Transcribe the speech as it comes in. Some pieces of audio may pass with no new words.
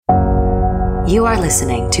You are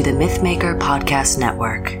listening to the Mythmaker Podcast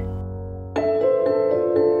Network.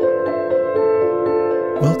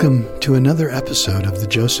 Welcome to another episode of the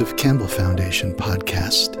Joseph Campbell Foundation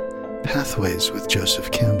podcast, Pathways with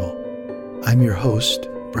Joseph Campbell. I'm your host,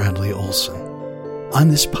 Bradley Olson. On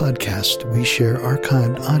this podcast, we share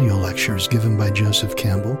archived audio lectures given by Joseph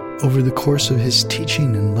Campbell over the course of his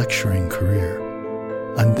teaching and lecturing career.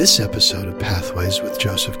 On this episode of Pathways with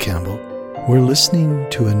Joseph Campbell, we're listening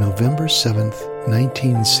to a November 7th,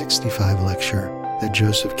 1965 lecture that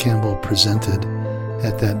Joseph Campbell presented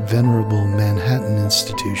at that venerable Manhattan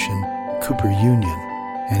institution, Cooper Union,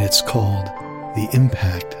 and it's called The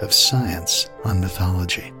Impact of Science on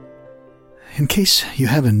Mythology. In case you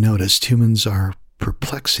haven't noticed, humans are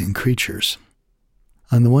perplexing creatures.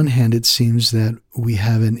 On the one hand, it seems that we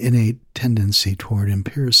have an innate tendency toward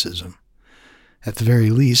empiricism. At the very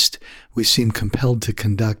least, we seem compelled to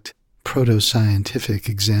conduct proto-scientific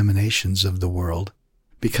examinations of the world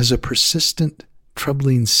because a persistent,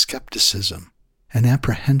 troubling skepticism and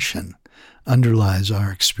apprehension underlies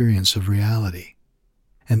our experience of reality.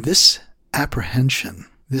 And this apprehension,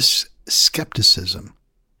 this skepticism,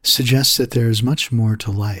 suggests that there is much more to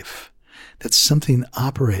life, that something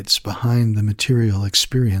operates behind the material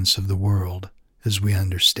experience of the world as we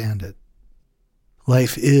understand it.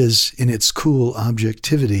 Life is, in its cool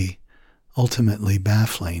objectivity, ultimately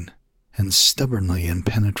baffling and stubbornly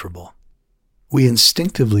impenetrable. We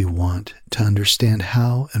instinctively want to understand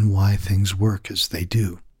how and why things work as they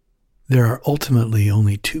do. There are ultimately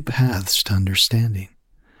only two paths to understanding.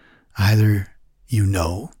 Either you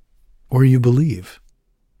know or you believe.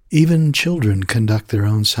 Even children conduct their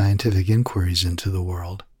own scientific inquiries into the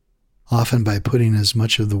world, often by putting as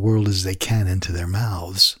much of the world as they can into their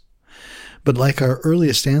mouths. But like our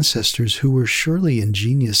earliest ancestors, who were surely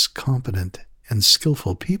ingenious, competent, and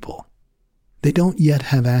skillful people, they don't yet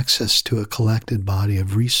have access to a collected body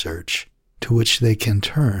of research to which they can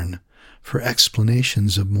turn for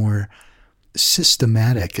explanations of more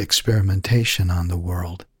systematic experimentation on the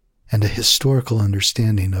world and a historical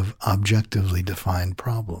understanding of objectively defined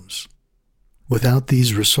problems. Without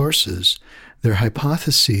these resources, their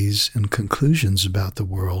hypotheses and conclusions about the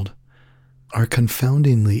world are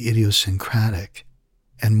confoundingly idiosyncratic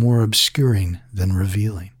and more obscuring than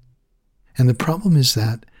revealing. And the problem is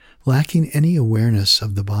that, lacking any awareness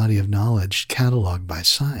of the body of knowledge cataloged by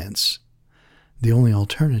science, the only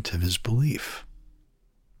alternative is belief.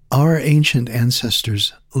 Our ancient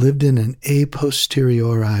ancestors lived in an a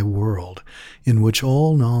posteriori world in which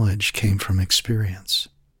all knowledge came from experience.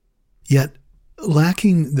 Yet,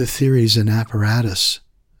 lacking the theories and apparatus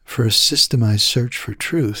for a systemized search for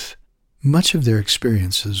truth, much of their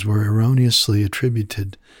experiences were erroneously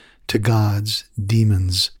attributed to gods,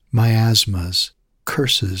 demons, miasmas,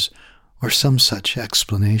 curses, or some such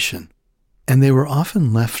explanation, and they were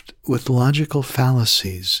often left with logical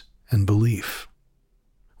fallacies and belief.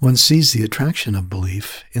 One sees the attraction of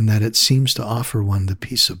belief in that it seems to offer one the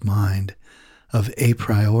peace of mind of a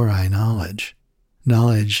priori knowledge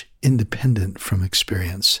independent from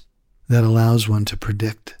experience, that allows one to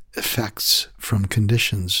predict effects from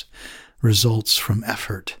conditions, results from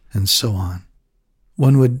effort, and so on.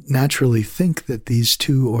 One would naturally think that these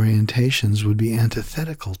two orientations would be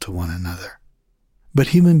antithetical to one another. But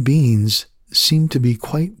human beings seem to be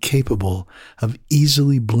quite capable of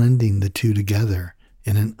easily blending the two together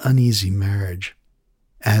in an uneasy marriage,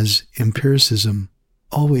 as empiricism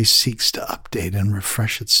always seeks to update and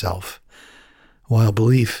refresh itself, while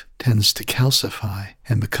belief tends to calcify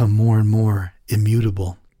and become more and more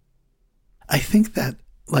immutable. I think that,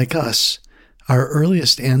 like us, our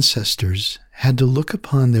earliest ancestors had to look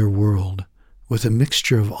upon their world with a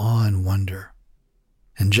mixture of awe and wonder.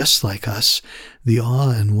 And just like us, the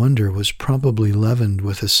awe and wonder was probably leavened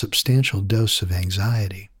with a substantial dose of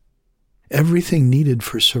anxiety. Everything needed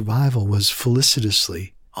for survival was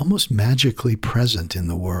felicitously, almost magically present in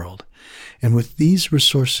the world. And with these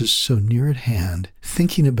resources so near at hand,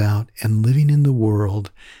 thinking about and living in the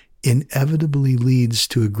world inevitably leads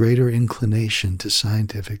to a greater inclination to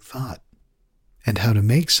scientific thought, and how to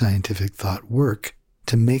make scientific thought work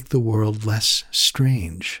to make the world less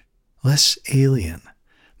strange, less alien,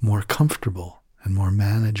 more comfortable, and more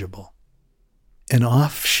manageable. An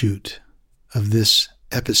offshoot of this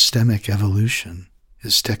epistemic evolution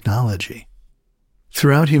is technology.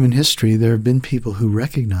 Throughout human history, there have been people who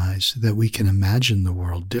recognize that we can imagine the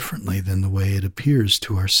world differently than the way it appears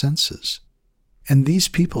to our senses. And these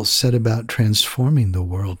people set about transforming the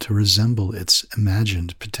world to resemble its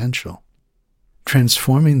imagined potential.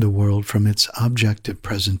 Transforming the world from its objective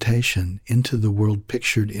presentation into the world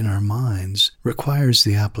pictured in our minds requires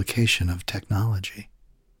the application of technology.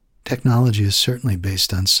 Technology is certainly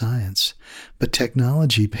based on science, but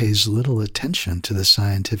technology pays little attention to the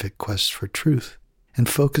scientific quest for truth and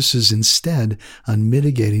focuses instead on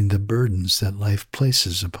mitigating the burdens that life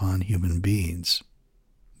places upon human beings.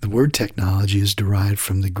 The word technology is derived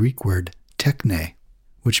from the Greek word techne,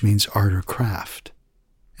 which means art or craft.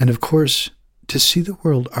 And of course, to see the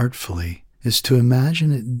world artfully is to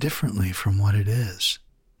imagine it differently from what it is.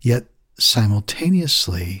 Yet,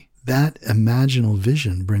 simultaneously, that imaginal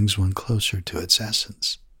vision brings one closer to its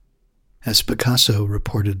essence. As Picasso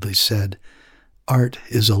reportedly said, art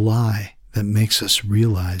is a lie that makes us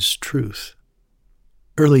realize truth.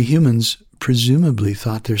 Early humans presumably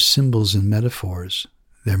thought their symbols and metaphors,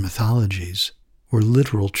 their mythologies, were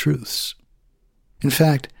literal truths. In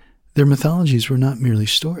fact, their mythologies were not merely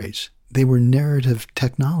stories. They were narrative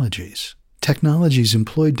technologies. Technologies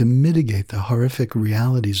employed to mitigate the horrific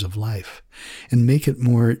realities of life and make it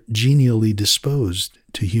more genially disposed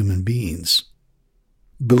to human beings.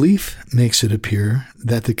 Belief makes it appear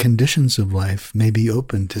that the conditions of life may be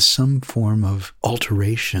open to some form of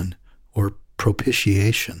alteration or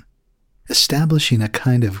propitiation, establishing a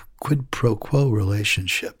kind of quid pro quo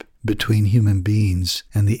relationship between human beings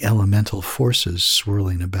and the elemental forces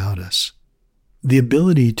swirling about us. The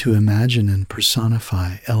ability to imagine and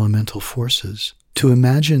personify elemental forces, to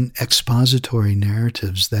imagine expository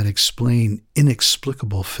narratives that explain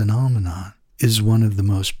inexplicable phenomena, is one of the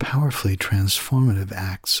most powerfully transformative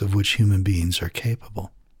acts of which human beings are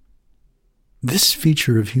capable. This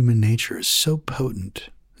feature of human nature is so potent,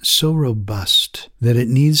 so robust, that it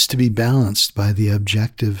needs to be balanced by the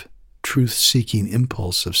objective, truth-seeking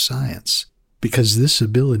impulse of science, because this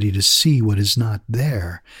ability to see what is not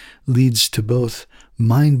there leads to both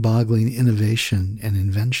mind-boggling innovation and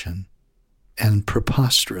invention, and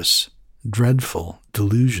preposterous, dreadful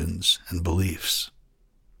delusions and beliefs.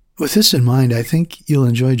 With this in mind, I think you'll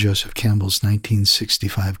enjoy Joseph Campbell's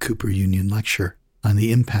 1965 Cooper Union lecture on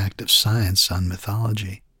the impact of science on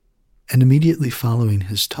mythology. And immediately following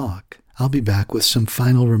his talk, I'll be back with some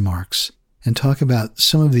final remarks and talk about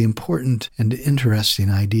some of the important and interesting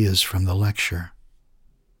ideas from the lecture.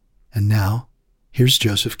 And now, here's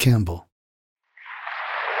Joseph Campbell.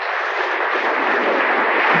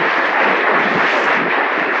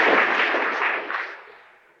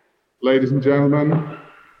 Ladies and gentlemen,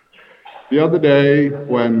 the other day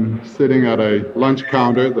when sitting at a lunch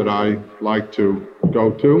counter that I like to go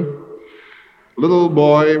to, a little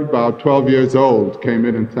boy about 12 years old came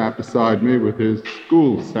in and sat beside me with his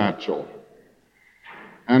school satchel.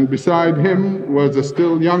 And beside him was a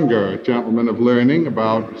still younger gentleman of learning,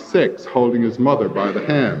 about 6, holding his mother by the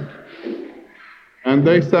hand. And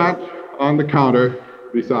they sat on the counter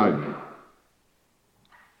beside me.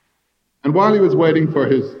 And while he was waiting for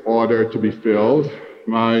his order to be filled,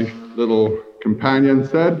 my little companion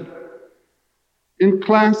said, "In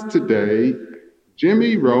class today,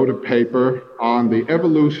 Jimmy wrote a paper on the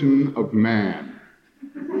evolution of man.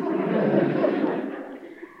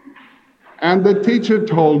 And the teacher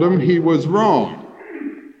told him he was wrong,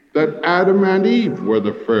 that Adam and Eve were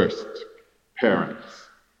the first parents."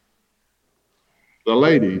 The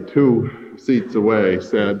lady, 2 seats away,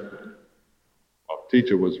 said, "Well, the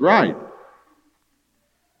teacher was right."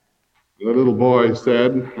 The little boy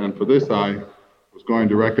said, and for this I was going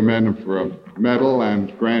to recommend him for a medal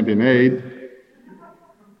and grant in aid,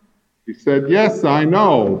 he said, "Yes, I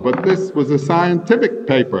know, but this was a scientific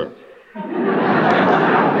paper."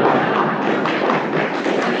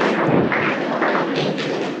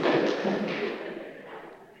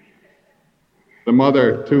 The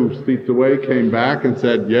mother, 2 seats away, came back and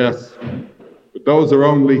said, "Yes, but those are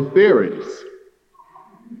only theories."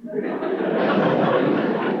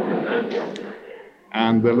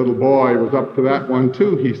 And the little boy was up to that one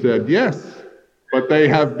too. He said, "Yes, but they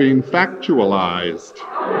have been factualized.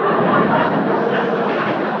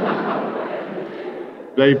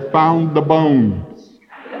 They found the bones."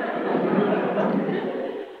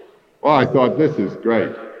 Well, I thought, this is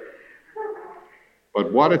great.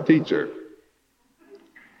 But what a teacher.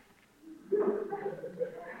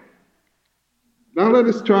 Now let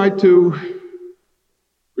us try to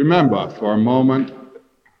remember for a moment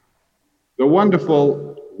the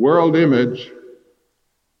wonderful world image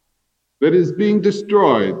that is being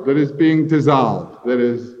destroyed, that is being dissolved, that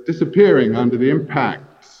is disappearing under the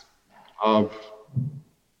impacts of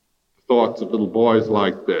the thoughts of little boys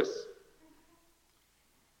like this.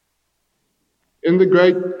 In the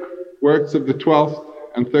great works of the 12th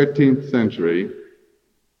and 13th century,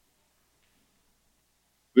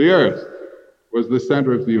 the earth was the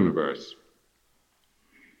center of the universe.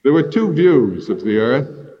 There were 2 views of the earth.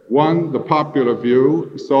 One, the popular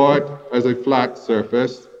view, saw it as a flat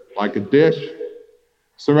surface, like a dish,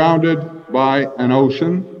 surrounded by an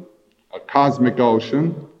ocean, a cosmic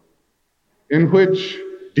ocean, in which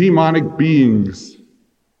demonic beings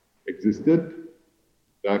existed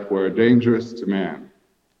that were dangerous to man.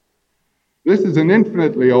 This is an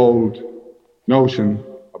infinitely old notion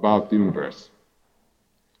about the universe.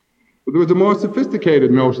 But there was a more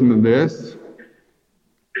sophisticated notion than this,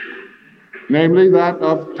 namely that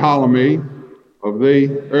of Ptolemy, of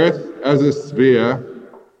the earth as a sphere,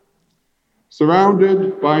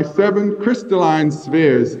 surrounded by 7 crystalline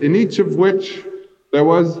spheres, in each of which there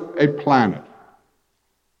was a planet.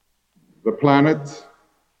 The planets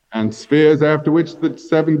and spheres after which the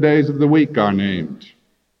 7 days of the week are named.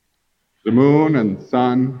 The moon and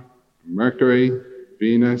sun, Mercury,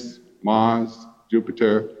 Venus, Mars,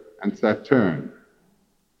 Jupiter, and Saturn.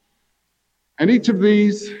 And each of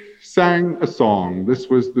these sang a song. This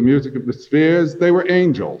was the music of the spheres. They were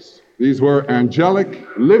angels. These were angelic,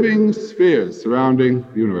 living spheres surrounding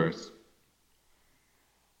the universe.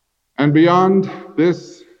 And beyond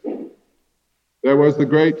this, there was the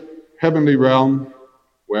great heavenly realm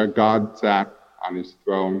where God sat on his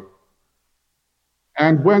throne.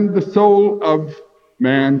 And when the soul of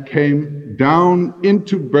man came down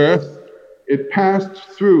into birth, it passed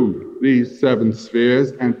through these 7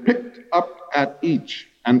 spheres and picked up at each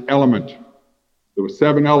an element. There were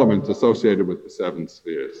 7 elements associated with the 7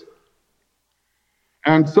 spheres.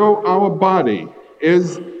 And so our body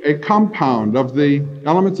is a compound of the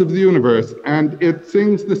elements of the universe, and it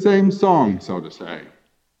sings the same song, so to say.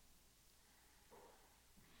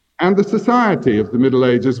 And the society of the Middle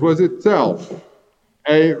Ages was itself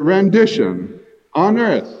a rendition on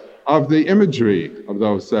earth of the imagery of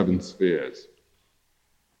those 7 spheres.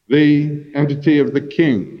 The entity of the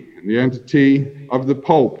king and the entity of the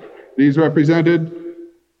pope, these represented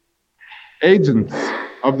agents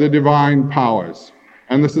of the divine powers.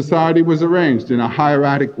 And the society was arranged in a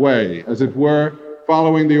hieratic way, as it were,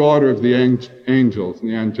 following the order of the angels and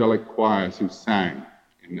the angelic choirs who sang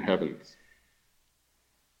in the heavens.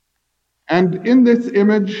 And in this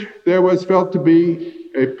image, there was felt to be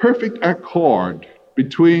a perfect accord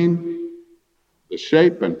between the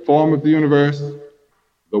shape and form of the universe,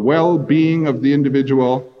 the well-being of the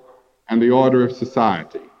individual, and the order of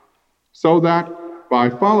society, so that by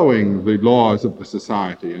following the laws of the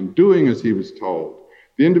society and doing as he was told,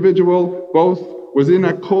 the individual both was in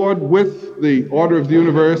accord with the order of the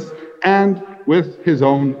universe and with his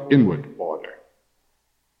own inward order.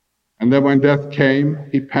 And then when death came,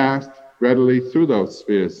 he passed readily through those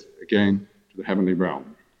spheres again to the heavenly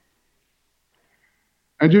realm.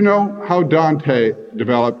 And you know how Dante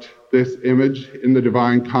developed this image in the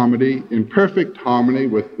Divine Comedy in perfect harmony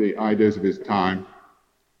with the ideas of his time.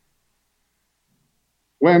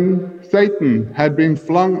 When Satan had been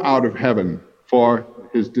flung out of heaven for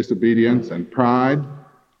his disobedience and pride,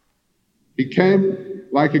 he came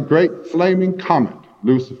like a great flaming comet,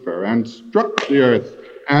 Lucifer, and struck the earth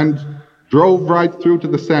and drove right through to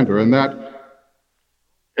the center. And that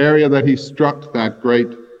area that he struck, that great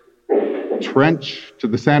trench to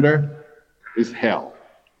the center, is hell.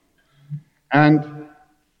 And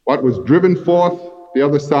what was driven forth the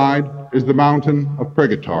other side is the mountain of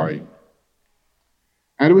purgatory.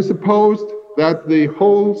 And it was supposed that the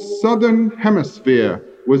whole southern hemisphere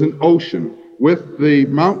was an ocean, with the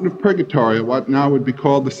mountain of purgatory, what now would be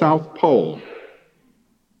called the South Pole.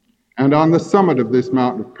 And on the summit of this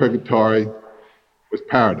mountain of purgatory was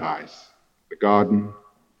paradise, the garden,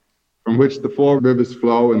 from which the 4 rivers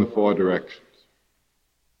flow in the 4 directions.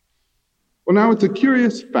 Well, now it's a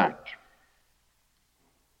curious fact.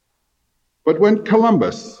 But when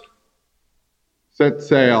Columbus set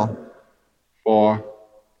sail for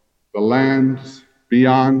the lands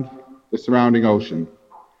beyond the surrounding ocean,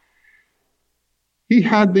 he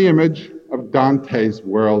had the image of Dante's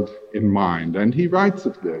world in mind, and he writes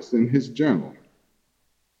of this in his journal.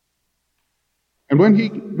 And when he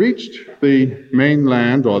reached the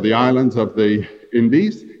mainland, or the islands of the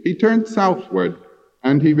Indies, he turned southward,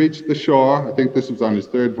 and he reached the shore, I think this was on his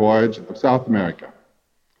 3rd voyage, of South America.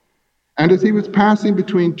 And as he was passing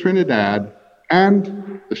between Trinidad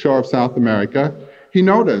and the shore of South America, he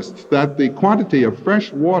noticed that the quantity of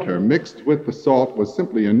fresh water mixed with the salt was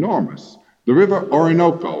simply enormous. The river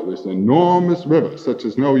Orinoco, this enormous river, such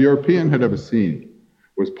as no European had ever seen,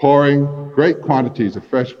 was pouring great quantities of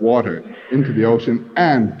fresh water into the ocean,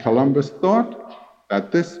 and Columbus thought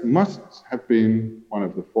that this must have been one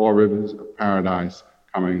of the 4 rivers of paradise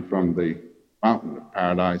coming from the mountain of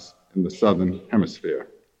paradise in the southern hemisphere.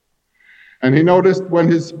 And he noticed when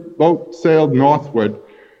his boat sailed northward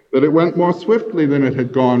that it went more swiftly than it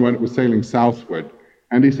had gone when it was sailing southward.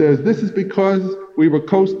 And he says, this is because we were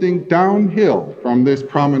coasting downhill from this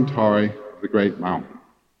promontory of the great mountain.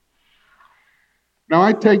 Now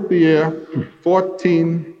I take the year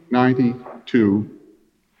 1492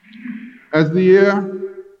 as the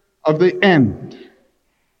year of the end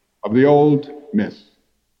of the old myth.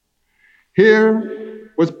 Here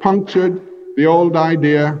was punctured the old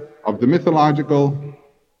idea of the mythological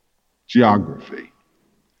geography.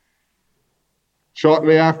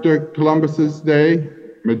 Shortly after Columbus's day,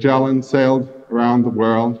 Magellan sailed around the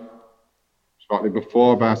world. Shortly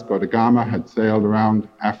before, Vasco da Gama had sailed around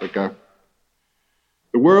Africa.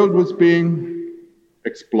 The world was being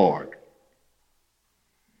explored.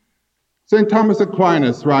 St. Thomas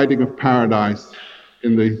Aquinas, writing of paradise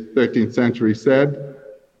in the 13th century, said,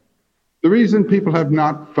 the reason people have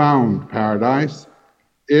not found paradise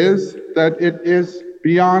is that it is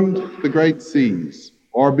beyond the great seas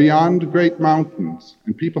or beyond great mountains,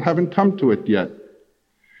 and people haven't come to it yet.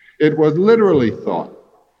 It was literally thought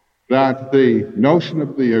that the notion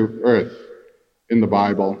of the earth in the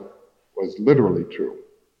Bible was literally true.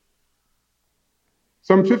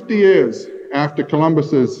 Some 50 years after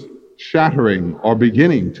Columbus's shattering or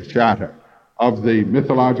beginning to shatter of the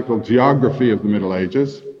mythological geography of the Middle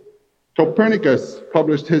Ages, Copernicus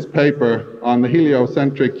published his paper on the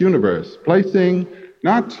heliocentric universe, placing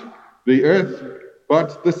not the Earth,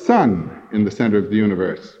 but the sun in the center of the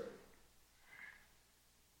universe.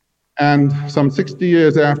 And some 60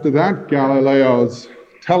 years after that, Galileo's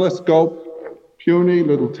telescope, puny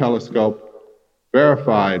little telescope,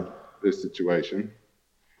 verified this situation.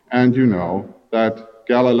 And you know that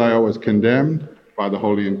Galileo was condemned by the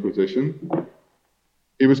Holy Inquisition.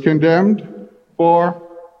 He was condemned for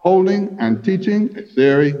holding and teaching a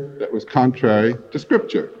theory that was contrary to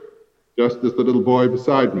Scripture, just as the little boy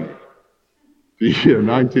beside me, the year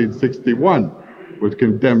 1961, was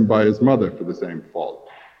condemned by his mother for the same fault.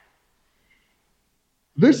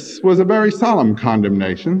 This was a very solemn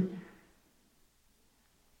condemnation.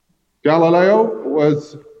 Galileo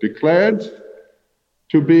was declared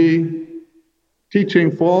to be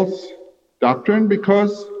teaching false doctrine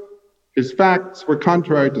because his facts were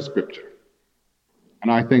contrary to Scripture.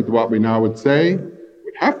 And I think what we now would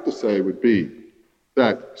have to say, would be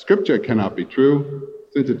that Scripture cannot be true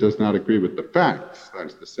since it does not agree with the facts. That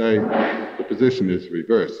is to say, the position is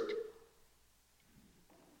reversed.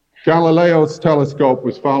 Galileo's telescope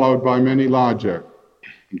was followed by many larger.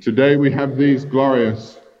 And today we have these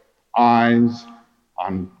glorious eyes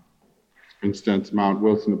on, for instance, Mount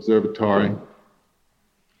Wilson Observatory.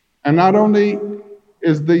 And not only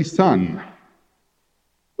is the sun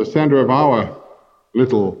the center of our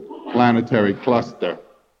little planetary cluster,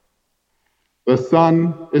 the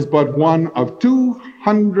sun is but one of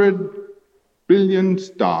 200 billion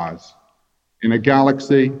stars in a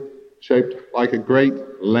galaxy shaped like a great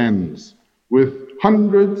lens, with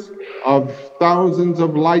hundreds of thousands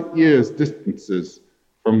of light years distances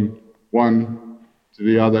from one to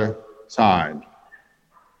the other side.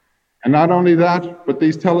 And not only that, but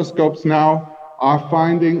these telescopes now are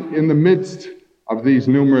finding in the midst of these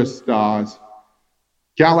numerous stars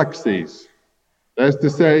galaxies, that is to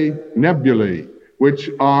say, nebulae, which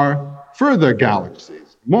are further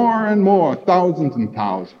galaxies, more and more, thousands and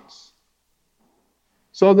thousands.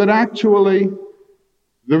 So that actually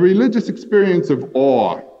the religious experience of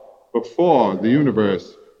awe before the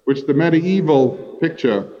universe, which the medieval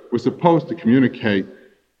picture was supposed to communicate,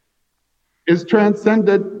 is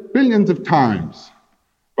transcended billions of times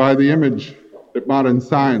by the image that modern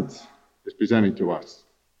science is presenting to us.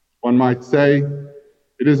 One might say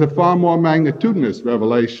it is a far more magnitudinous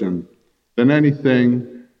revelation than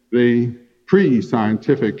anything the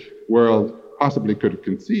pre-scientific world possibly could have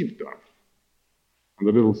conceived of. And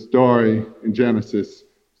the little story in Genesis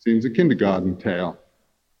seems a kindergarten tale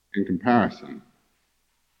in comparison.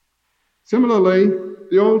 Similarly,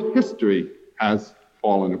 the old history has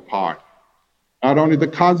fallen apart. Not only the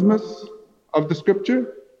cosmos of the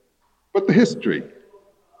Scripture, but the history.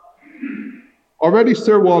 Already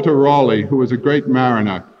Sir Walter Raleigh, who was a great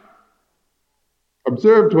mariner,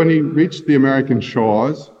 observed when he reached the American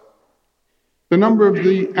shores the number of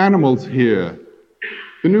the animals here,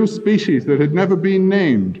 the new species that had never been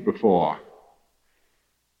named before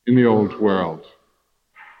in the old world.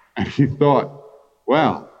 And he thought,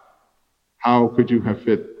 well, how could you have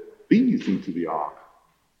fit these into the ark?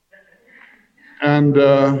 And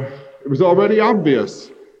it was already obvious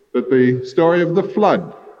that the story of the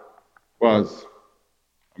flood was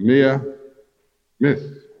a mere myth,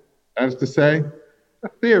 that is to say, a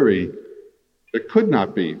theory that could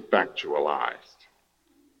not be factualized.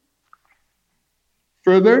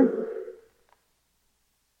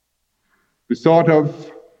 the sort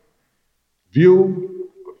of view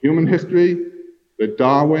of human history that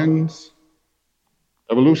Darwin's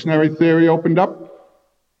evolutionary theory opened up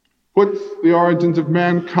puts the origins of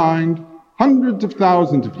mankind hundreds of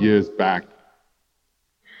thousands of years back.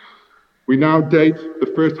 We now date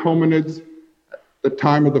the first hominids at the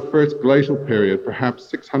time of the first glacial period, perhaps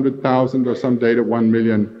 600,000 or some date at 1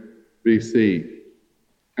 million BC.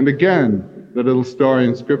 And again, the little story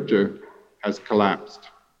in Scripture has collapsed.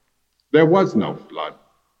 There was no flood.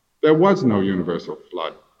 There was no universal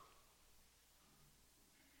flood.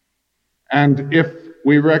 And if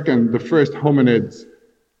we reckon the first hominids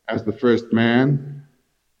as the first man,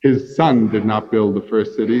 his son did not build the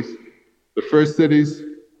first cities. The first cities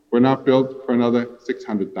were not built for another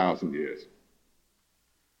 600,000 years.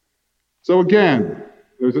 So again,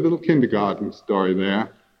 there's a little kindergarten story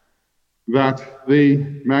there that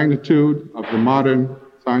the magnitude of the modern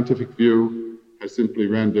scientific view has simply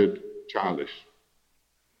rendered childish.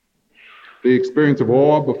 The experience of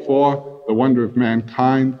awe before the wonder of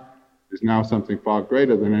mankind is now something far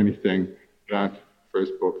greater than anything that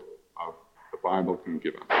first book of the Bible can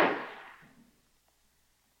give us.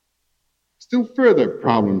 Still further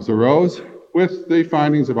problems arose with the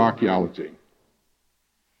findings of archaeology.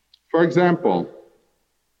 For example,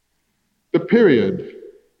 the period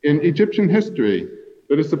in Egyptian history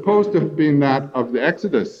that is supposed to have been that of the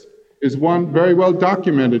Exodus is one very well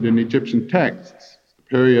documented in Egyptian texts, the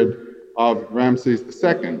period of Ramses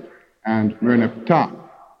II and Merneptah.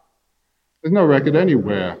 There's no record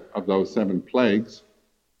anywhere of those 7 plagues.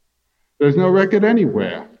 There's no record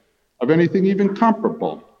anywhere of anything even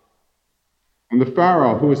comparable. And the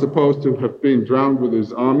Pharaoh, who is supposed to have been drowned with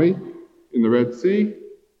his army in the Red Sea,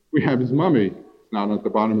 we have his mummy. It's not at the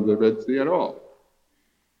bottom of the Red Sea at all.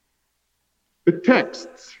 The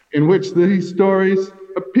texts in which these stories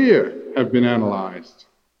appear have been analyzed.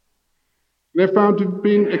 They're found to have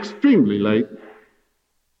been extremely late.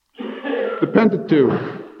 The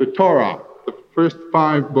Pentateuch, the Torah, the first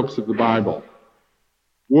 5 books of the Bible,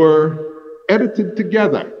 were edited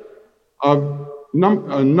together of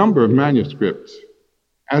a number of manuscripts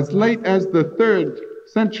as late as the 3rd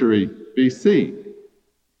century BC.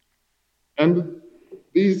 And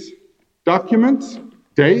these documents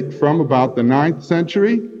date from about the 9th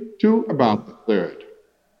century to about the 3rd.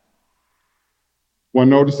 One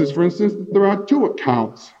notices, for instance, that there are 2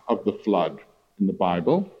 accounts of the flood in the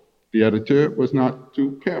Bible. The editor was not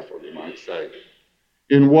too careful, you might say.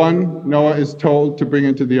 In one, Noah is told to bring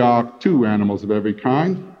into the ark 2 animals of every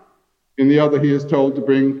kind. In the other, he is told to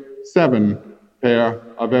bring 7 pair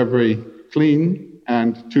of every clean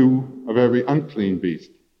and 2 of every unclean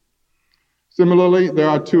beast. Similarly, there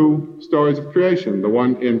are 2 stories of creation, the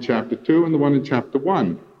one in chapter 2 and the one in chapter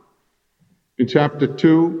 1. In chapter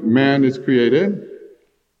 2, man is created,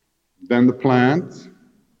 then the plants,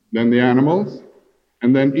 then the animals,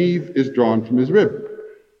 and then Eve is drawn from his rib.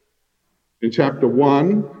 In chapter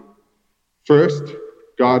 1, first,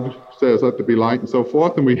 God says, let there be light and so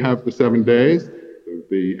forth, and we have the 7 days,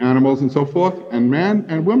 the animals and so forth, and man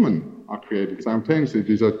and woman are created simultaneously.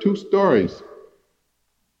 These are 2 stories.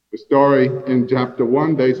 The story in chapter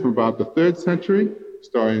 1 dates from about the 3rd century. The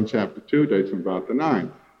story in chapter 2 dates from about the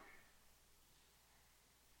 9th.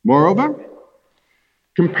 Moreover,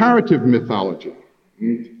 comparative mythology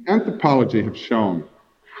and anthropology have shown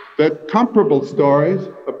that comparable stories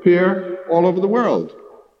appear all over the world.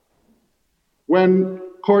 When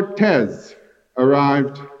Cortez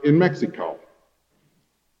arrived in Mexico,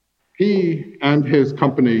 he and his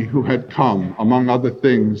company, who had come, among other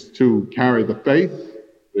things, to carry the faith,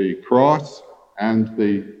 the cross, and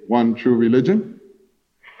the one true religion,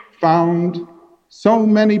 found so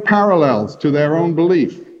many parallels to their own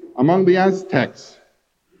belief among the Aztecs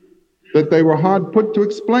that they were hard put to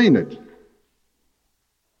explain it.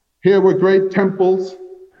 Here were great temples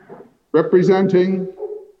representing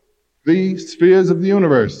the spheres of the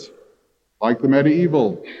universe, like the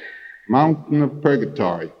medieval mountain of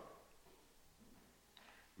purgatory.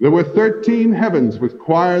 There were 13 heavens with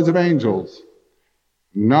choirs of angels,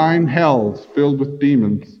 9 hells filled with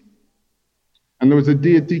demons. And there was a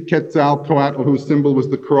deity, Quetzalcoatl, whose symbol was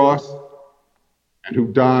the cross, and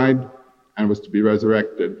who died and was to be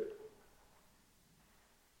resurrected.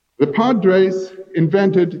 The Padres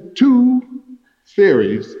invented 2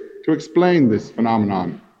 theories to explain this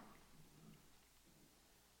phenomenon.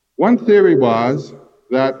 One theory was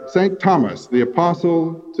that St. Thomas, the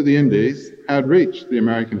apostle to the Indies, had reached the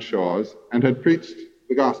American shores and had preached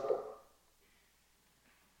the gospel.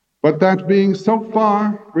 But that being so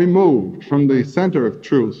far removed from the center of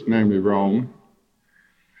truth, namely Rome,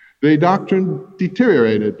 the doctrine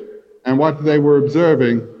deteriorated, and what they were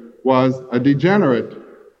observing was a degenerate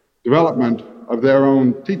development of their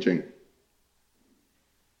own teaching.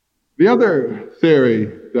 The other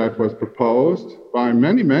theory that was proposed by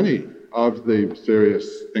many of the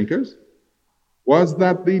serious thinkers was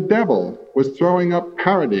that the devil was throwing up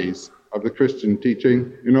parodies of the Christian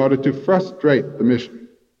teaching in order to frustrate the mission.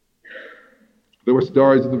 There were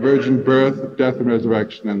stories of the virgin birth, death, and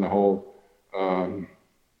resurrection, and the whole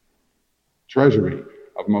treasury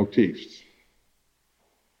of motifs.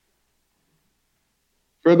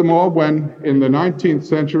 Furthermore, when in the 19th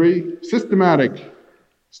century systematic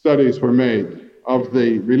studies were made of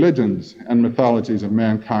the religions and mythologies of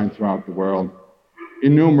mankind throughout the world,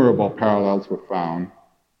 innumerable parallels were found.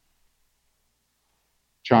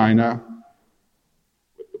 China,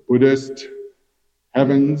 with the Buddhist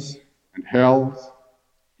heavens and hells,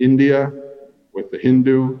 India, with the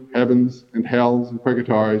Hindu heavens and hells and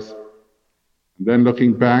purgatories, and then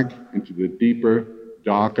looking back into the deeper,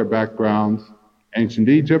 darker backgrounds, ancient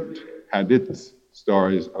Egypt had its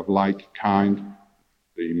stories of like kind.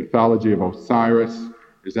 The mythology of Osiris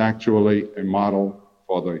is actually a model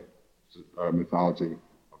for the mythology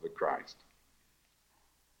of the Christ.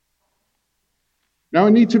 Now,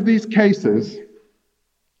 in each of these cases,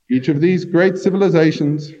 each of these great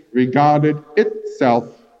civilizations regarded itself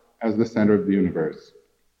as the center of the universe,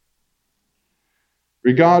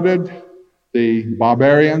 regarded the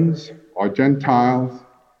barbarians or Gentiles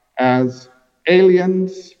as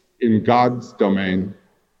aliens in God's domain,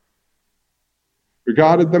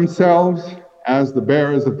 regarded themselves as the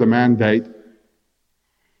bearers of the mandate,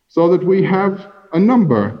 so that we have a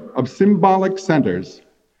number of symbolic centers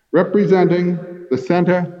representing the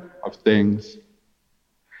center of things.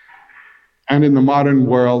 And in the modern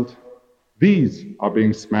world, these are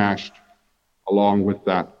being smashed along with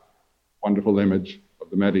that wonderful image of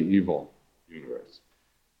the medieval universe.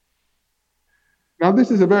 Now,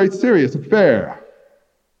 this is a very serious affair.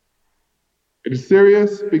 It is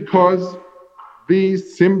serious because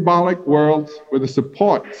these symbolic worlds were the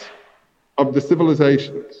supports of the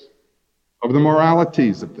civilizations, of the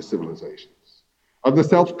moralities of the civilizations, of the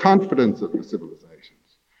self-confidence of the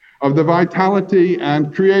civilizations, of the vitality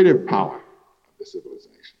and creative power of the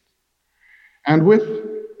civilizations. And with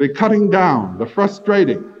the cutting down, the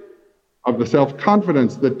frustrating of the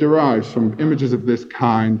self-confidence that derives from images of this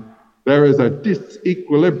kind, there is a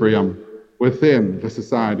disequilibrium within the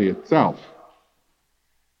society itself.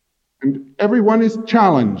 And everyone is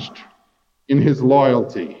challenged in his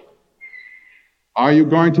loyalty. Are you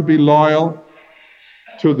going to be loyal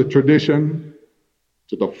to the tradition,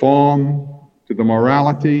 to the form, to the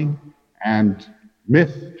morality and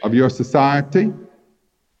myth of your society?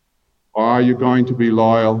 Or are you going to be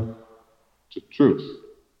loyal to truth?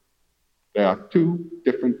 They are two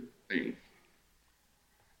different things.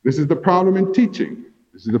 This is the problem in teaching.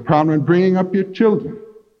 This is the problem in bringing up your children.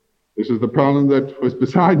 This is the problem that was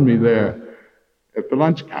beside me there at the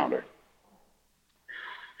lunch counter.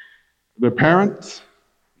 The parents,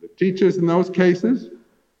 the teachers in those cases,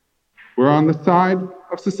 were on the side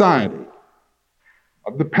of society,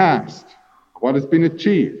 of the past, of what has been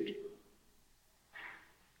achieved.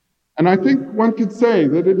 And I think one could say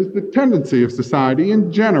that it is the tendency of society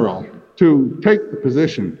in general to take the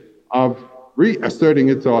position of reasserting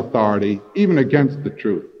its authority even against the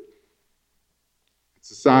truth.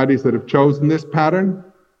 Societies that have chosen this pattern,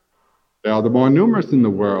 they are the more numerous in the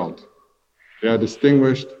world. They are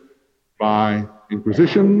distinguished by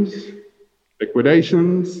inquisitions,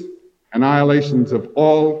 liquidations, annihilations of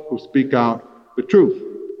all who speak out the truth.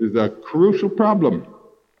 This is a crucial problem.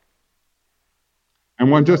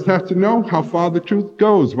 And one just has to know how far the truth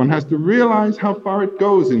goes. One has to realize how far it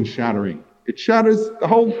goes in shattering. It shatters the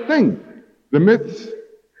whole thing. The myths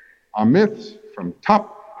are myths from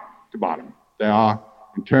top to bottom. They are,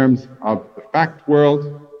 in terms of the fact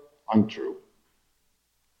world, untrue.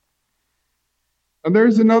 And there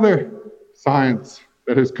is another science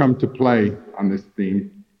that has come to play on this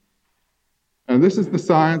theme. And this is the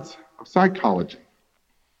science of psychology.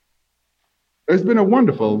 There's been a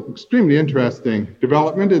wonderful, extremely interesting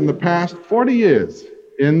development in the past 40 years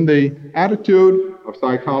in the attitude of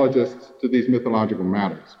psychologists to these mythological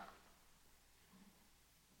matters.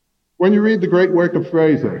 When you read the great work of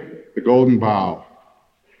Frazer, The Golden Bough,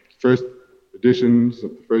 first editions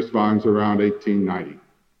of the first volumes around 1890,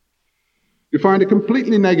 you find a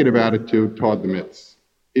completely negative attitude toward the myths.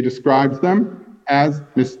 He describes them as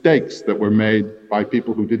mistakes that were made by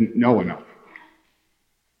people who didn't know enough.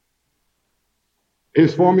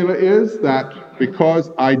 His formula is that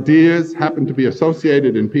because ideas happen to be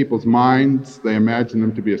associated in people's minds, they imagine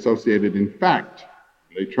them to be associated in fact.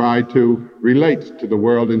 They try to relate to the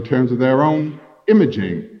world in terms of their own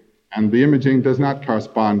imaging and the imaging does not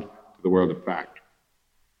correspond to the world of fact.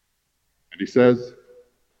 And he says,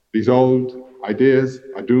 these old ideas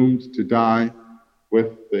are doomed to die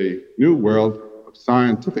with the new world of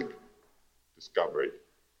scientific discovery.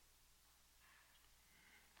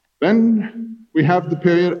 Then we have the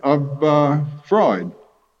period of Freud,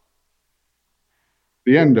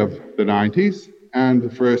 the end of the 90s and the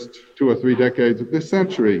first 2 or 3 decades of this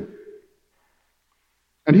century.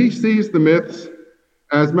 And he sees the myths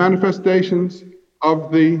as manifestations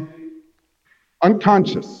of the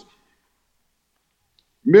unconscious.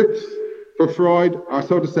 Myths for Freud are,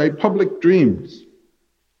 so to say, public dreams,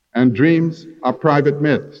 and dreams are private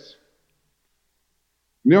myths.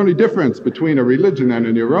 And the only difference between a religion and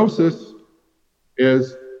a neurosis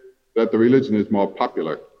is that the religion is more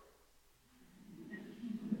popular.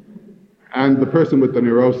 And the person with the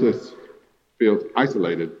neurosis feels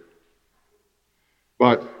isolated.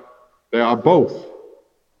 But they are both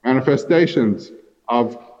manifestations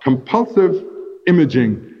of compulsive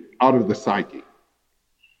imaging out of the psyche.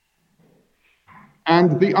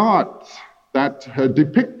 And the arts that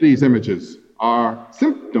depict these images are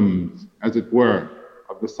symptoms, as it were,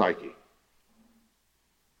 of the psyche.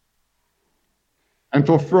 And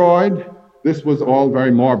for Freud, this was all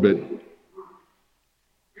very morbid.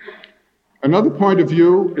 Another point of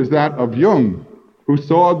view is that of Jung, who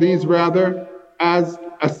saw these rather as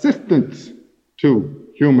assistants to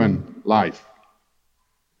human life.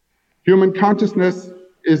 Human consciousness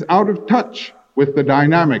is out of touch with the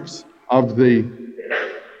dynamics of the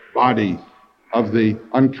body, of the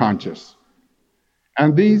unconscious.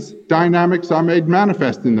 And these dynamics are made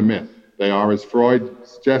manifest in the myth. They are, as Freud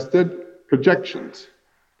suggested, projections.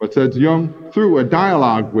 But says Jung, through a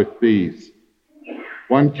dialogue with these,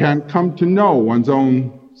 one can come to know one's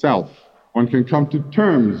own self. One can come to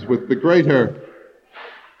terms with the greater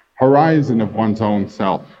horizon of one's own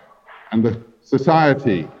self. And the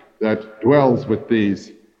society that dwells with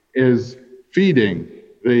these is feeding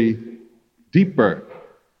the deeper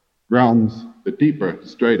realms, the deeper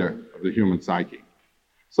strata of the human psyche.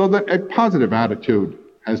 So that a positive attitude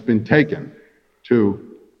has been taken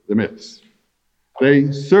to the myths.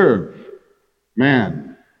 They serve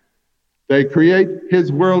man. They create his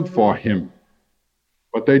world for him,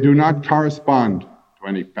 but they do not correspond to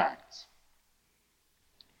any facts.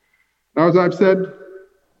 Now, as I've said,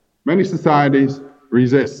 many societies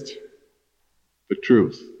resist the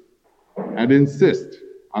truth and insist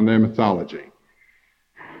on their mythology.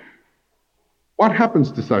 What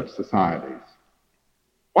happens to such societies?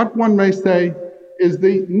 What one may say is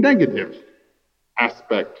the negative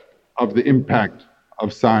aspect of the impact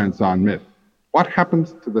of science on myth. What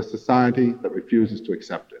happens to the society that refuses to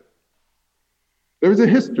accept it? There is a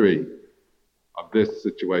history of this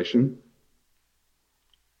situation.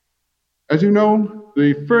 As you know,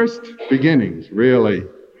 the first beginnings, really,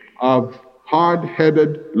 of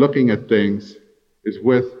hard-headed looking at things is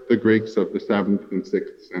with the Greeks of the 7th and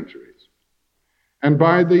 6th centuries. And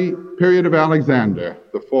by the period of Alexander,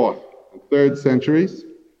 the 4th and 3rd centuries,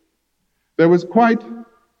 there was quite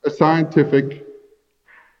a scientific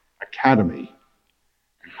academy,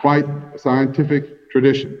 and quite a scientific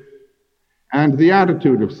tradition. And the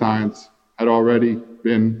attitude of science had already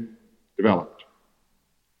been developed.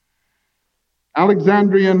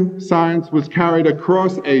 Alexandrian science was carried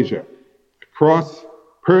across Asia, across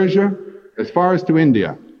Persia, as far as to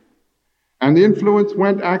India. And the influence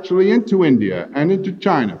went actually into India and into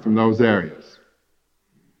China from those areas.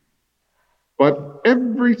 But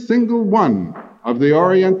every single one of the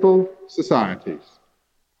Oriental societies,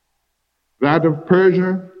 that of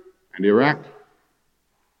Persia and Iraq,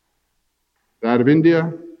 that of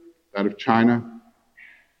India, that of China,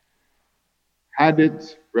 had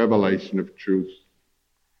its revelation of truth.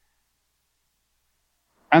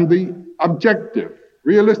 And the objective,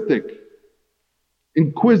 realistic,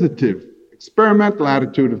 inquisitive, experimental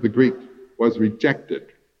attitude of the Greek was rejected.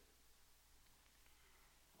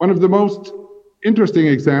 One of the most interesting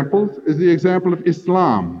examples is the example of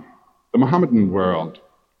Islam, the Mohammedan world,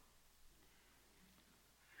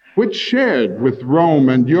 which shared with Rome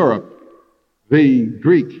and Europe the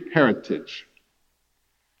Greek heritage.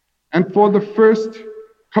 And for the first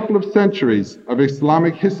couple of centuries of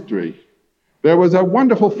Islamic history, there was a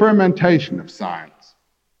wonderful fermentation of science.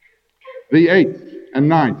 The 8th and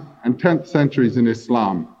 9th and 10th centuries in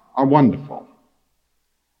Islam are wonderful.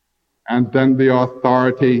 And then the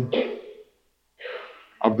authority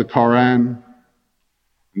of the Quran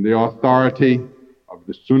and the authority of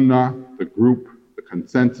the Sunnah, the group, the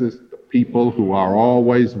consensus, the people who are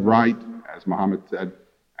always right, as Muhammad said,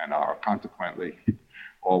 and are consequently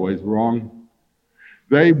always wrong,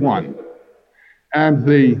 they won. And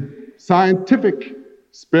the scientific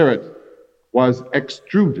spirit was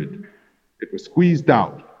extruded. It was squeezed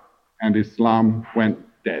out, and Islam went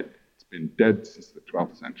dead. It's been dead since the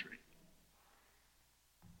 12th century.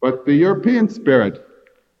 But the European spirit,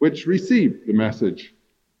 which received the message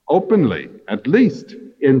openly, at least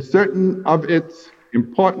in certain of its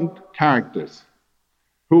important characters,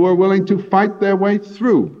 who were willing to fight their way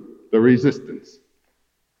through the resistance.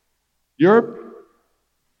 Europe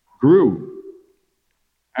grew,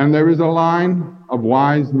 and there is a line of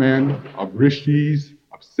wise men, of rishis,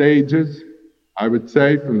 of sages, I would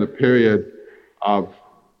say from the period of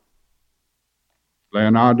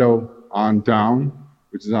Leonardo on down,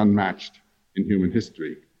 which is unmatched in human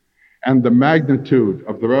history. And the magnitude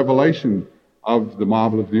of the revelation of the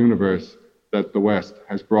marvel of the universe that the West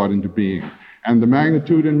has brought into being. And the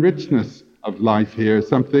magnitude and richness of life here is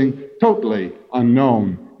something totally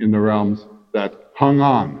unknown in the realms that hung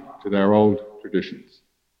on to their old traditions.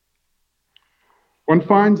 One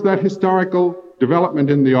finds that historical development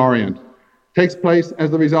in the Orient takes place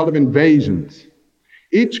as the result of invasions.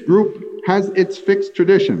 Each group has its fixed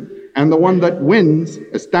tradition, and the one that wins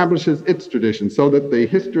establishes its tradition, so that the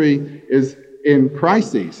history is in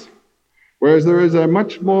crises, whereas there is a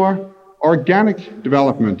much more organic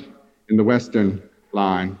development in the Western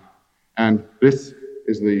line, and this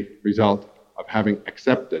is the result of having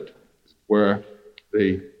accepted where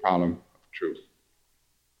the problem of truth.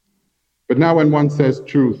 But now when one says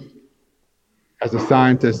truth, as a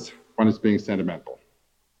scientist, one is being sentimental.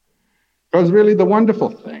 Because really the wonderful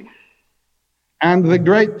thing and the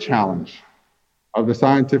great challenge of the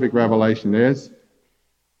scientific revelation is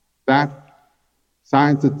that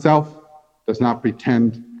science itself does not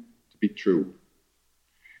pretend to be true.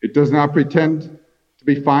 It does not pretend to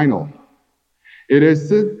be final. It is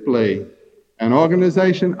simply an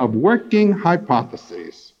organization of working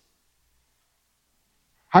hypotheses.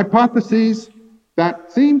 Hypotheses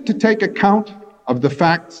that seem to take account of the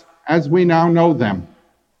facts as we now know them.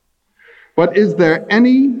 But is there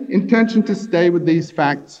any intention to stay with these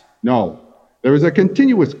facts? No. There is a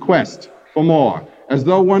continuous quest for more, as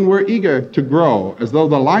though one were eager to grow, as though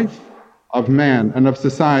the life of man and of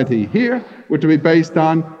society here were to be based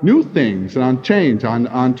on new things, and on change,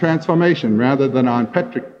 on transformation, rather than on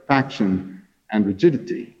petrifaction and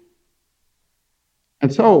rigidity.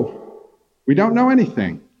 And so, we don't know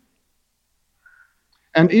anything.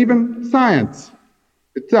 And even science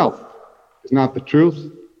itself is not the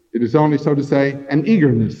truth. It is only, so to say, an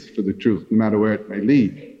eagerness for the truth, no matter where it may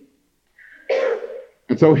lead.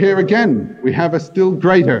 And so here again, we have a still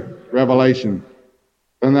greater revelation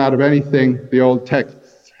than that of anything the old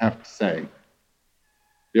texts have to say.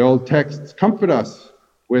 The old texts comfort us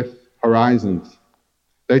with horizons.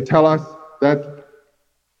 They tell us that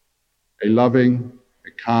a loving,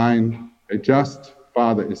 a kind, a just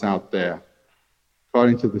Father is out there.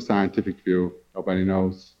 According to the scientific view, nobody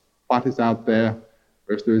knows what is out there,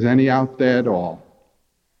 or if there is any out there at all.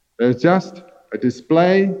 There's just a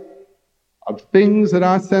display of things that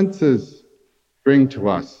our senses bring to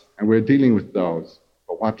us, and we're dealing with those.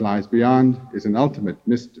 But what lies beyond is an ultimate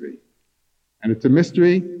mystery. And it's a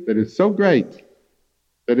mystery that is so great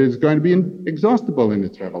that it is going to be inexhaustible in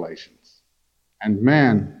its revelations. And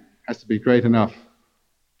man has to be great enough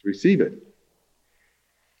to receive it.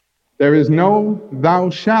 There is no thou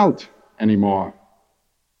shalt anymore.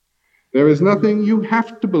 There is nothing you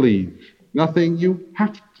have to believe, nothing you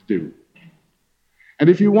have to do. And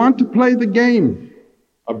if you want to play the game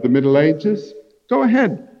of the Middle Ages, go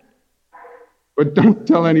ahead. But don't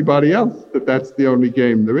tell anybody else that that's the only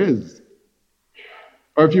game there is.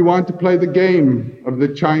 Or if you want to play the game of the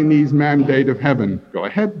Chinese mandate of heaven, go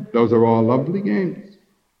ahead. Those are all lovely games.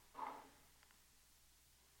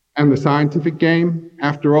 And the scientific game,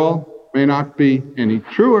 after all, may not be any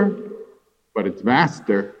truer, but it's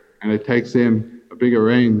vaster, and it takes in a bigger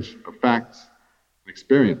range of facts and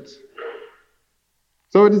experience.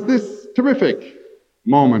 So it is this terrific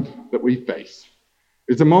moment that we face.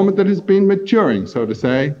 It's a moment that has been maturing, so to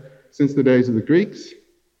say, since the days of the Greeks.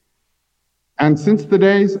 And since the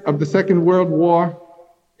days of the Second World War,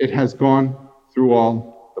 it has gone through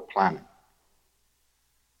all the planet.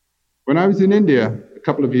 When I was in India a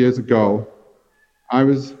couple of years ago, I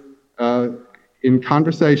was in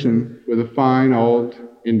conversation with a fine old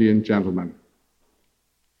Indian gentleman.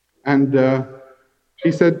 And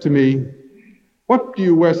he said to me, "What do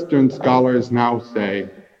you Western scholars now say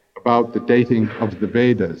about the dating of the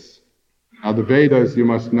Vedas?" Now, the Vedas, you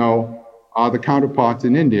must know, are the counterparts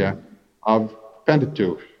in India of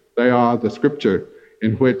Pentateuch. They are the scripture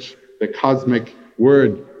in which the cosmic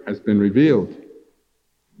word has been revealed.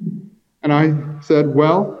 And I said,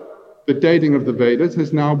 well, the dating of the Vedas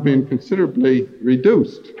has now been considerably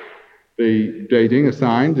reduced. The dating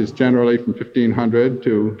assigned is generally from 1500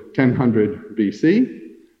 to 1000 BC,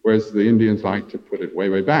 whereas the Indians like to put it way,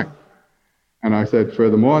 way back. And I said,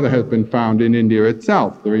 furthermore, there has been found in India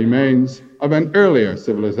itself the remains of an earlier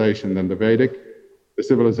civilization than the Vedic, the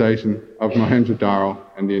civilization of Mohenjo-Daro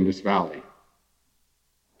and the Indus Valley.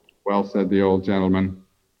 Well, said the old gentleman,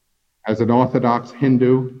 as an Orthodox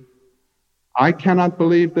Hindu, I cannot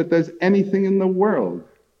believe that there's anything in the world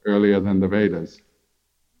earlier than the Vedas.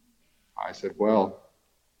 I said, well,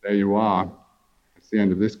 there you are. That's the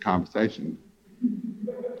end of this conversation.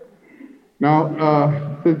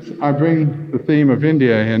 Now, since I bring the theme of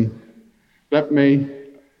India in, let me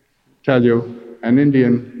tell you an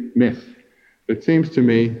Indian myth that seems to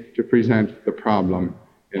me to present the problem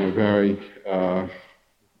in a very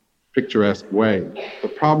picturesque way. The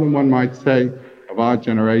problem, one might say, of our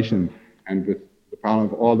generation and with the problem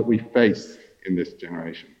of all that we face in this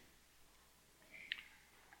generation.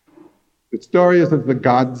 The story is of the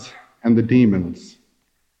gods and the demons.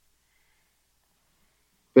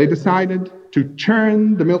 They decided to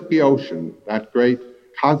churn the Milky Ocean, that great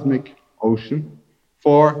cosmic ocean,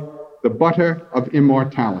 for the butter of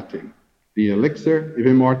immortality, the elixir of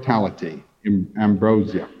immortality,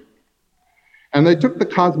 ambrosia. And they took the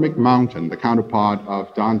cosmic mountain, the counterpart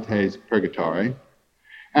of Dante's Purgatory,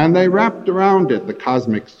 and they wrapped around it the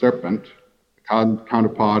cosmic serpent, the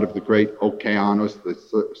counterpart of the great Okeanos, the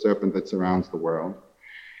serpent that surrounds the world.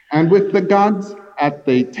 And with the gods at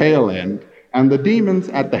the tail end and the demons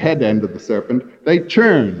at the head end of the serpent, they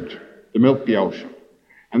churned the Milky Ocean.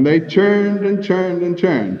 And they churned and churned and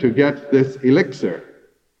churned to get this elixir.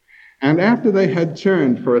 And after they had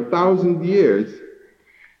churned for 1,000 years,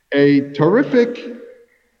 a terrific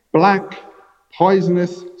black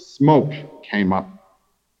poisonous smoke came up.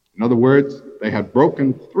 In other words, they had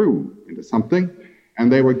broken through into something,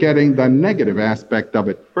 and they were getting the negative aspect of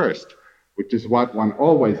it first, which is what one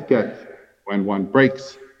always gets when one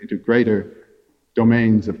breaks into greater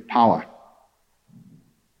domains of power.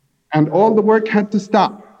 And all the work had to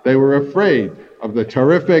stop. They were afraid of the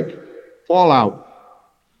terrific fallout.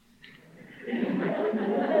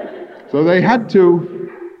 So they had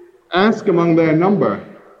to ask among their number,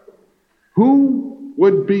 who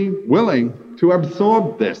would be willing to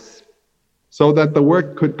absorb this so that the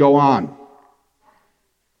work could go on?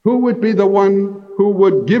 Who would be the one who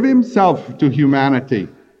would give himself to humanity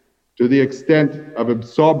to the extent of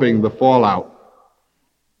absorbing the fallout,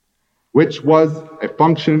 which was a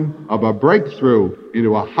function of a breakthrough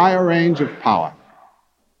into a higher range of power?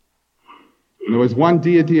 And there was one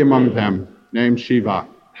deity among them named Shiva.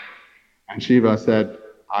 And Shiva said,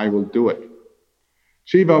 I will do it.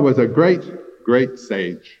 Shiva was a great, great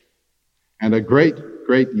sage and a great,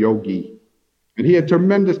 great yogi. And he had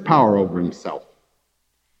tremendous power over himself.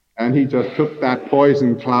 And he just took that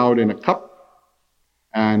poison cloud in a cup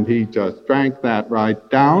and he just drank that right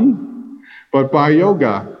down. But by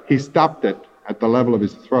yoga, he stopped it at the level of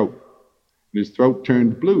his throat. And his throat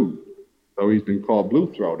turned blue, so he's been called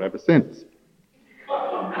Blue Throat ever since.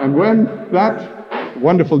 And when that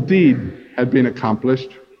wonderful deed had been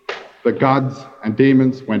accomplished, the gods and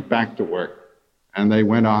demons went back to work, and they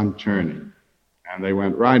went on churning, and they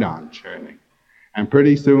went right on churning. And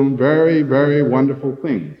pretty soon, very, very wonderful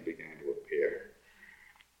things began to appear.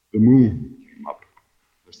 The moon came up,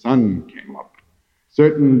 the sun came up,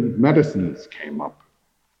 certain medicines came up,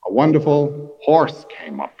 a wonderful horse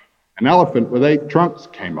came up, an elephant with 8 trunks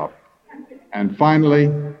came up, and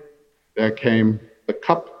finally, there came the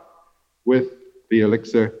cup with the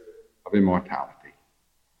elixir of immortality.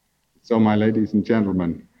 So, my ladies and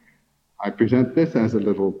gentlemen, I present this as a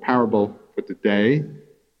little parable for today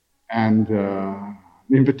and an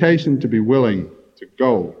invitation to be willing to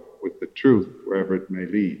go with the truth wherever it may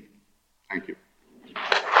lead. Thank you.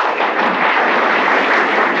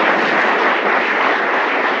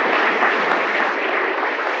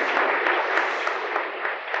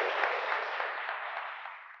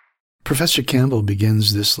 Professor Campbell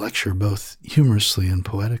begins this lecture both humorously and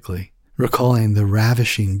poetically, recalling the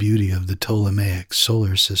ravishing beauty of the Ptolemaic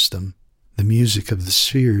solar system, the music of the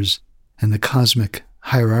spheres, and the cosmic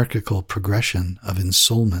hierarchical progression of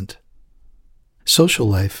ensoulment. Social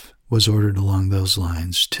life was ordered along those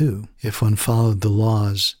lines, too. If one followed the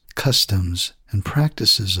laws, customs, and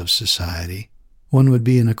practices of society, one would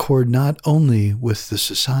be in accord not only with the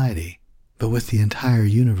society, but with the entire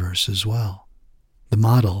universe as well, the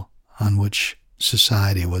model on which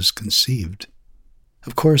society was conceived.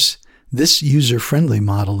 Of course, this user-friendly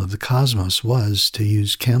model of the cosmos was, to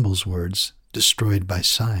use Campbell's words, destroyed by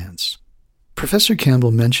science. Professor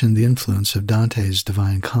Campbell mentioned the influence of Dante's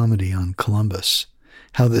Divine Comedy on Columbus,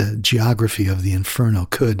 how the geography of the Inferno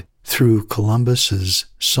could, through Columbus's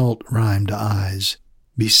salt-rimed eyes,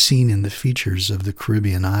 be seen in the features of the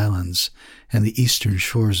Caribbean islands and the eastern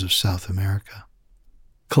shores of South America.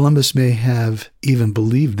 Columbus may have even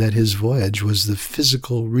believed that his voyage was the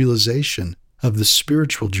physical realization of the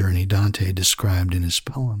spiritual journey Dante described in his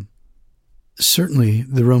poem. Certainly,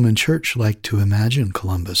 the Roman Church liked to imagine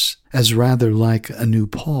Columbus as rather like a new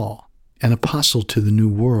Paul, an apostle to the New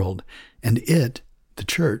World, and it, the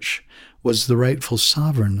Church, was the rightful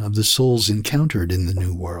sovereign of the souls encountered in the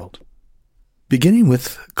New World. Beginning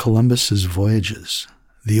with Columbus's voyages,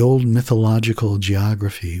 the old mythological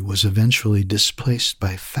geography was eventually displaced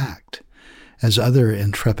by fact, as other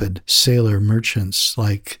intrepid sailor merchants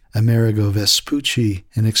like Amerigo Vespucci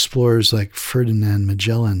and explorers like Ferdinand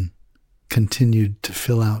Magellan continued to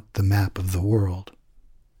fill out the map of the world.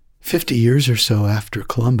 50 years or so after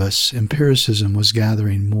Columbus, empiricism was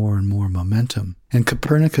gathering more and more momentum, and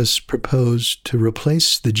Copernicus proposed to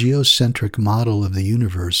replace the geocentric model of the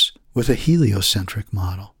universe with a heliocentric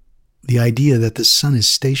model. The idea that the sun is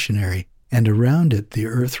stationary and around it the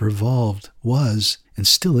earth revolved was, and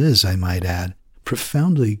still is, I might add,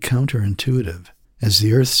 profoundly counterintuitive, as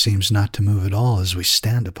the earth seems not to move at all as we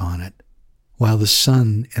stand upon it, while the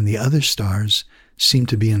sun and the other stars seem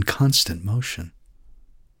to be in constant motion.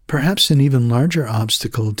 Perhaps an even larger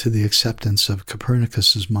obstacle to the acceptance of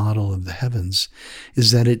Copernicus's model of the heavens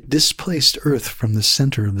is that it displaced Earth from the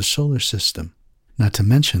center of the solar system, not to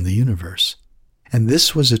mention the universe. And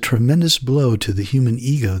this was a tremendous blow to the human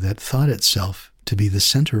ego that thought itself to be the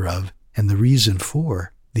center of and the reason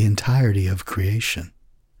for the entirety of creation.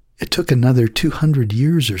 It took another 200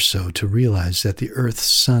 years or so to realize that the Earth's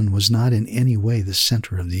sun was not in any way the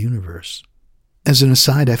center of the universe. As an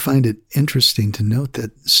aside, I find it interesting to note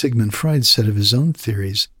that Sigmund Freud said of his own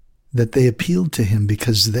theories that they appealed to him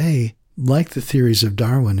because they, like the theories of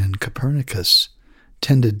Darwin and Copernicus,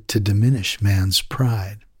 tended to diminish man's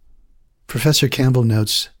pride. Professor Campbell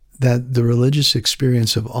notes that the religious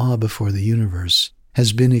experience of awe before the universe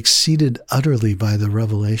has been exceeded utterly by the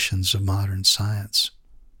revelations of modern science.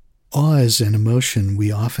 Awe is an emotion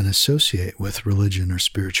we often associate with religion or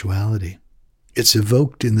spirituality. It's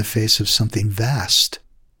evoked in the face of something vast,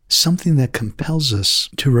 something that compels us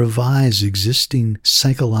to revise existing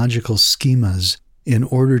psychological schemas in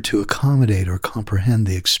order to accommodate or comprehend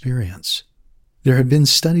the experience. There have been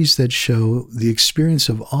studies that show the experience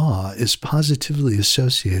of awe is positively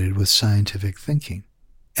associated with scientific thinking,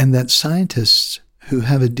 and that scientists who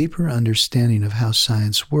have a deeper understanding of how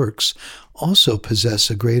science works also possess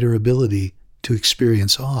a greater ability to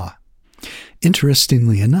experience awe.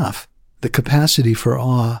 Interestingly enough, the capacity for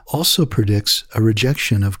awe also predicts a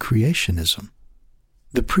rejection of creationism.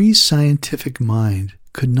 The pre-scientific mind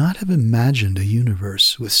could not have imagined a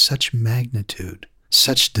universe with such magnitude,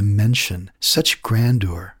 such dimension, such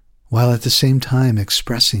grandeur, while at the same time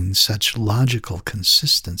expressing such logical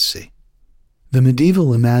consistency. The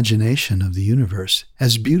medieval imagination of the universe,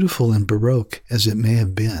 as beautiful and baroque as it may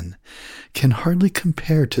have been, can hardly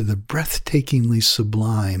compare to the breathtakingly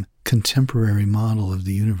sublime contemporary model of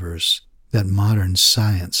the universe that modern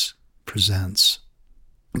science presents.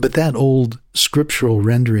 But that old scriptural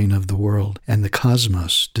rendering of the world and the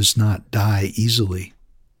cosmos does not die easily.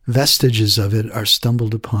 Vestiges of it are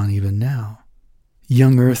stumbled upon even now.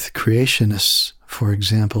 Young Earth creationists, for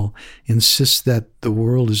example, insist that the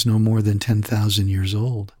world is no more than 10,000 years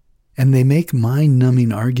old, and they make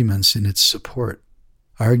mind-numbing arguments in its support.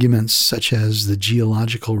 Arguments such as the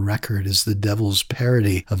geological record is the devil's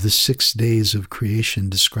parody of the 6 days of creation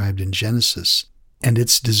described in Genesis, and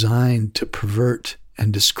it's designed to pervert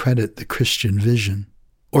and discredit the Christian vision,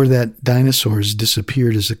 or that dinosaurs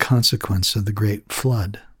disappeared as a consequence of the Great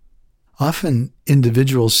Flood. Often,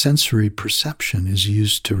 individual sensory perception is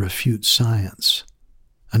used to refute science.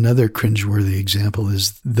 Another cringeworthy example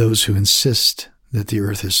is those who insist that the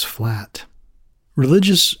earth is flat.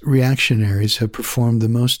 Religious reactionaries have performed the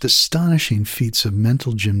most astonishing feats of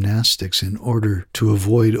mental gymnastics in order to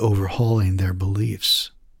avoid overhauling their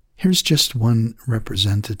beliefs. Here's just one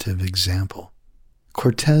representative example.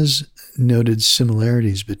 Cortez noted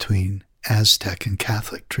similarities between Aztec and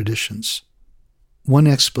Catholic traditions. One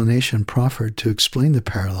explanation proffered to explain the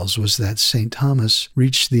parallels was that St. Thomas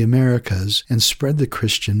reached the Americas and spread the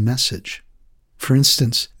Christian message. For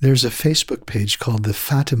instance, there's a Facebook page called the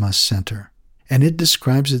Fatima Center, and it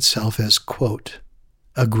describes itself as, quote,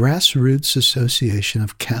 a grassroots association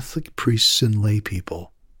of Catholic priests and laypeople,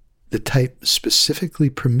 the type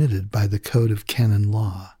specifically permitted by the Code of Canon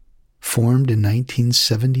Law, formed in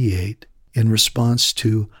 1978 in response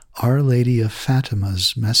to Our Lady of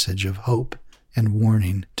Fatima's message of hope and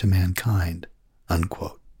warning to mankind,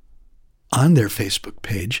 unquote. On their Facebook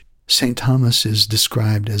page, St. Thomas is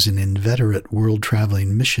described as an inveterate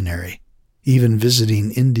world-traveling missionary, even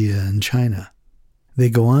visiting India and China. They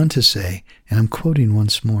go on to say, and I'm quoting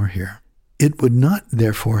once more here, "It would not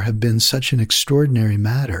therefore have been such an extraordinary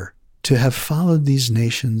matter to have followed these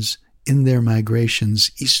nations in their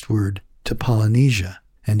migrations eastward to Polynesia,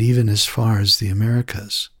 and even as far as the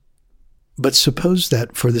Americas. But suppose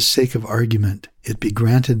that, for the sake of argument, it be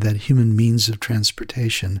granted that human means of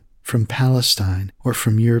transportation from Palestine or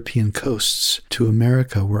from European coasts to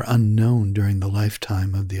America were unknown during the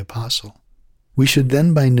lifetime of the Apostle. We should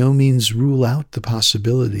then by no means rule out the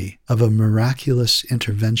possibility of a miraculous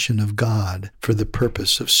intervention of God for the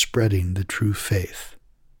purpose of spreading the true faith."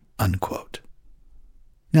 Unquote.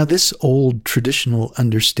 Now, this old traditional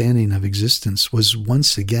understanding of existence was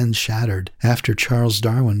once again shattered after Charles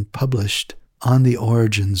Darwin published On the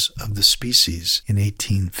Origins of the Species in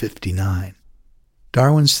 1859.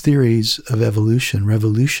 Darwin's theories of evolution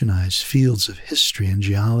revolutionized fields of history and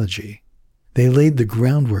geology. They laid the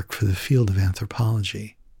groundwork for the field of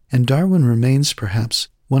anthropology, and Darwin remains perhaps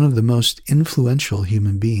one of the most influential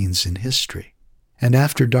human beings in history. And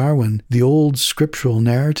after Darwin, the old scriptural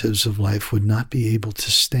narratives of life would not be able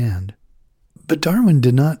to stand. But Darwin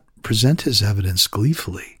did not present his evidence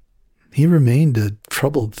gleefully. He remained a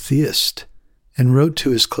troubled theist and wrote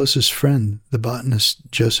to his closest friend, the botanist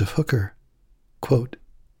Joseph Hooker, quote,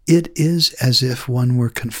 "It is as if one were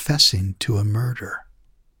confessing to a murder."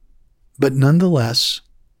 But nonetheless,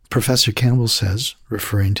 Professor Campbell says,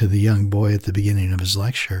 referring to the young boy at the beginning of his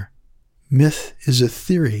lecture, myth is a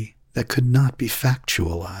theory that could not be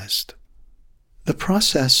factualized. The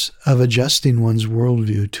process of adjusting one's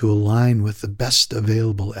worldview to align with the best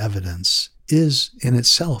available evidence is, in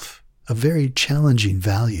itself, a very challenging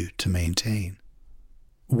value to maintain.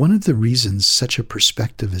 One of the reasons such a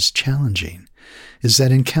perspective is challenging is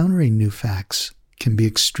that encountering new facts can be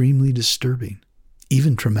extremely disturbing,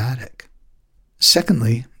 even traumatic.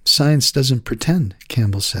 Secondly, science doesn't pretend,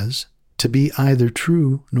 Campbell says, to be either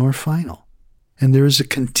true nor final. And there is a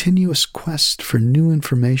continuous quest for new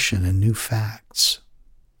information and new facts.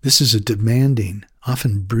 This is a demanding,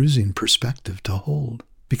 often bruising perspective to hold,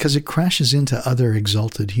 because it crashes into other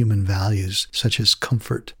exalted human values such as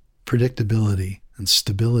comfort, predictability, and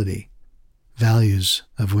stability, values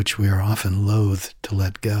of which we are often loath to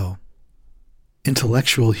let go.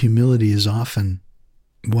 Intellectual humility is often,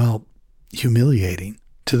 humiliating,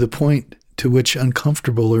 to the point to which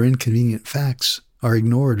uncomfortable or inconvenient facts are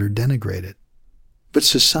ignored or denigrated. But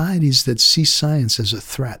societies that see science as a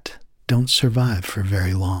threat don't survive for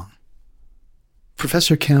very long.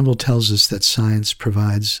 Professor Campbell tells us that science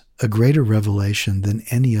provides a greater revelation than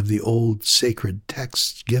any of the old sacred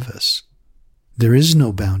texts give us. There is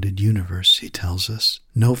no bounded universe, he tells us,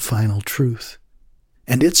 no final truth.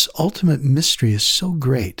 And its ultimate mystery is so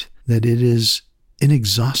great that it is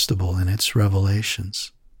inexhaustible in its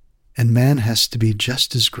revelations. And man has to be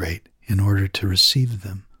just as great in order to receive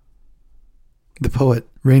them. The poet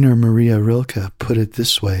Rainer Maria Rilke put it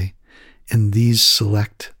this way in these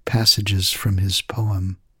select passages from his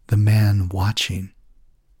poem, The Man Watching.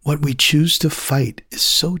 What we choose to fight is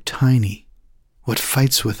so tiny. What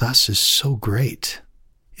fights with us is so great.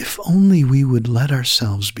 If only we would let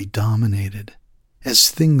ourselves be dominated, as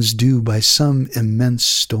things do by some immense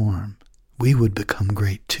storm, we would become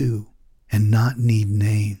great too, and not need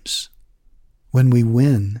names. When we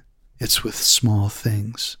win, it's with small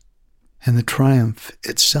things. And the triumph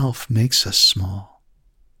itself makes us small.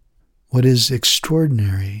 What is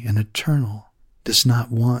extraordinary and eternal does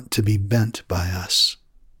not want to be bent by us.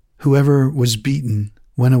 Whoever was beaten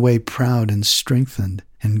went away proud and strengthened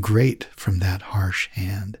and great from that harsh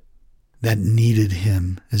hand that kneaded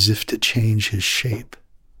him as if to change his shape.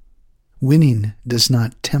 Winning does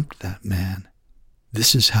not tempt that man.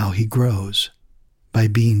 This is how he grows, by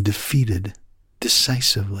being defeated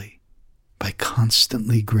decisively by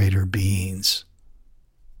constantly greater beings.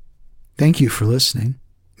 Thank you for listening,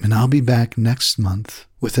 and I'll be back next month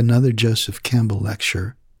with another Joseph Campbell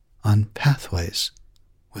lecture on Pathways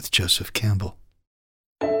with Joseph Campbell.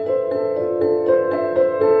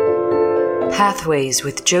 Pathways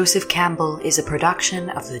with Joseph Campbell is a production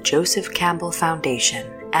of the Joseph Campbell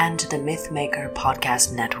Foundation and the Mythmaker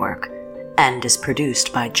Podcast Network, and is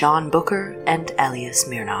produced by John Booker and Elias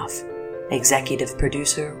Smirnoff. Executive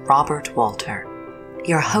producer Robert Walter.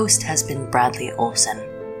 Your host has been Bradley Olson.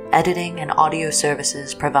 Editing and audio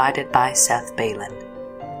services provided by Seth Balin.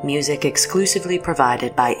 Music exclusively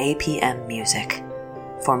provided by APM Music.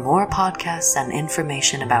 For more podcasts and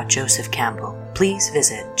information about Joseph Campbell, please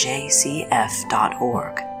visit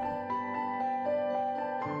jcf.org.